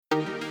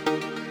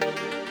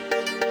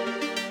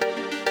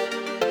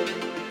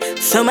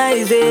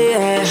Somebody's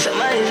there.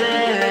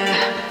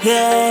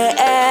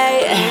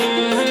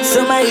 Yeah,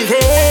 somebody's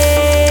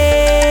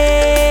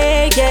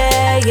there.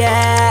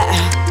 Yeah.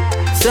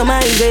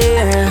 Somebody's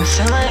there.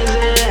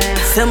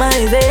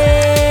 Somebody's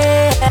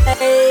there.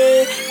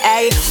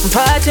 Ay,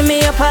 party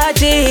me a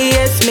party,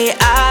 yes me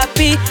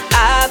happy.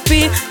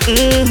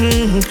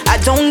 I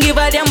don't give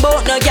a damn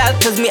about no girl,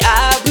 cause me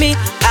have me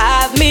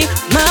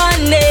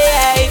money.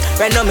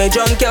 Right now me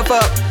drunk your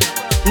fuck,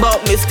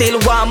 but me still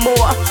want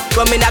more.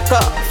 Come in a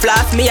cup,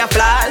 flash me a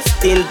flash,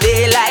 till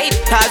daylight,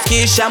 cause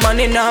Keysha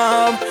money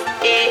now.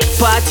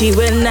 Party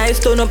when I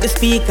turn up the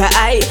speaker,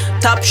 I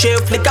top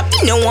shelf flick up,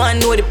 no one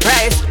know the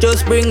price.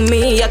 Just bring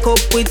me a cup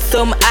with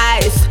some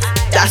ice.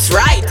 That's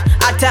right,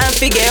 I time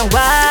to get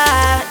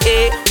wide,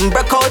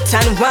 break out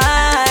and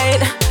wine.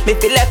 Me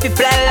feel left it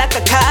fly like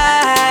a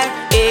kite,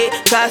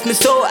 cause me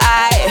so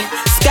high,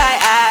 sky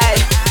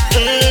high.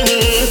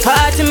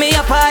 Party me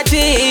a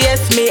party,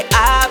 yes me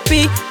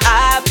happy.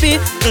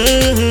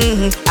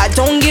 I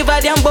don't give a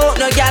damn about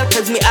no girl,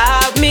 cause me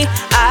have me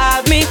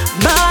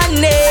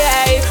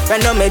money.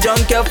 Right now me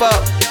drunk your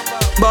fuck,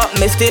 but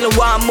me still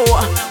want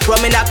more.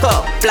 Rum in a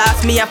cup,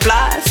 flash me a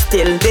flash,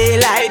 still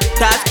daylight,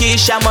 cause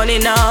Keysha money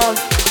now.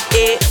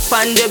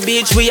 On the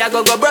beach we a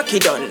go broke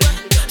it down.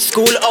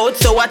 School out,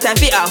 so what time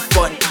fi have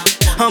fun.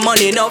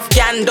 Money enough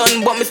can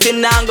done, but me still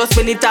nah go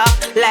spend it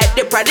off like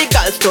the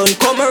prodigal son.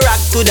 Come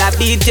rock to the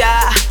beat,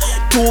 yeah.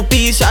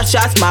 2-piece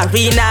shots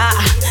marina.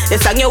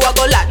 The song you a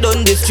go lock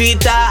down the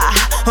street,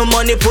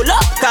 money pull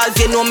up, cause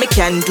you know me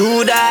can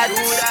do that.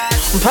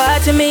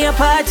 Party me a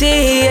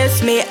party,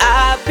 yes me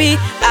happy.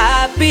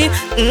 I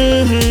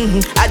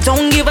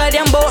don't give a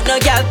damn about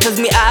no girl, cause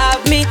me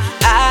have me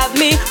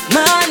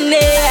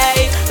money.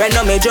 Right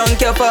now me drunk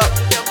your fuck,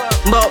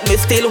 but me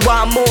still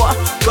want more.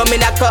 Come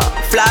in a cup,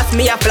 flash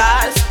me a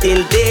flash,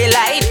 till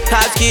daylight,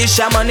 cause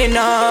Keysha money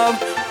now.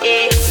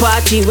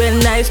 Party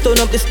when I turn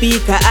up the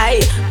speaker,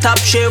 I top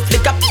shelf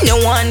flick up, no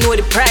one know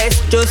the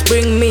price. Just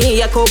bring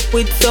me a cup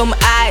with some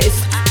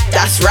ice.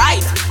 That's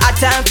right, I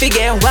time to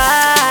get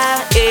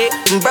wide,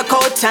 break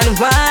out and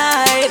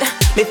wine.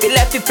 Me feel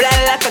left it fly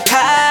like a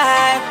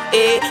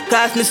kite,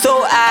 cause me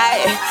so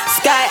high,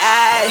 sky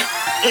high.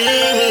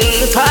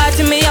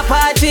 Party me a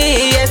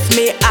party, yes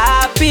me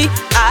happy.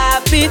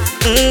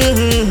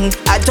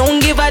 I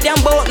don't give a damn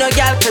about no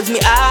girl, cause me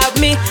have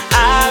me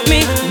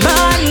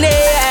money.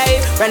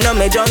 Right now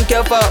me drunk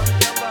your fuck,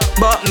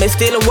 but me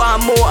still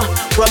want more.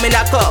 Rum in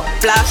a cup,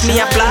 flash me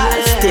a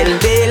flash, till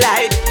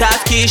daylight,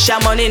 cause Keysha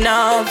money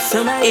now.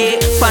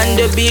 On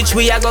the beach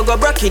we a go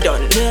broke it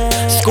down.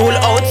 School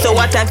out, so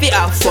what time fi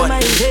have fun.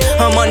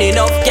 Money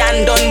enough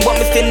can done, but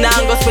me still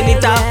nah go spend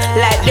it off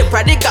like the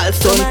prodigal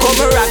son. Come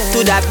rock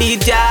to the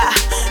beat, yeah.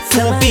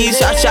 2-piece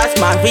shots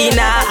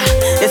marina.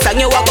 The song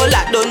you a go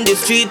lock down the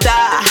street,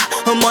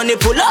 money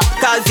pull up,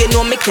 cause you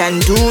know me can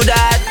do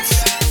that.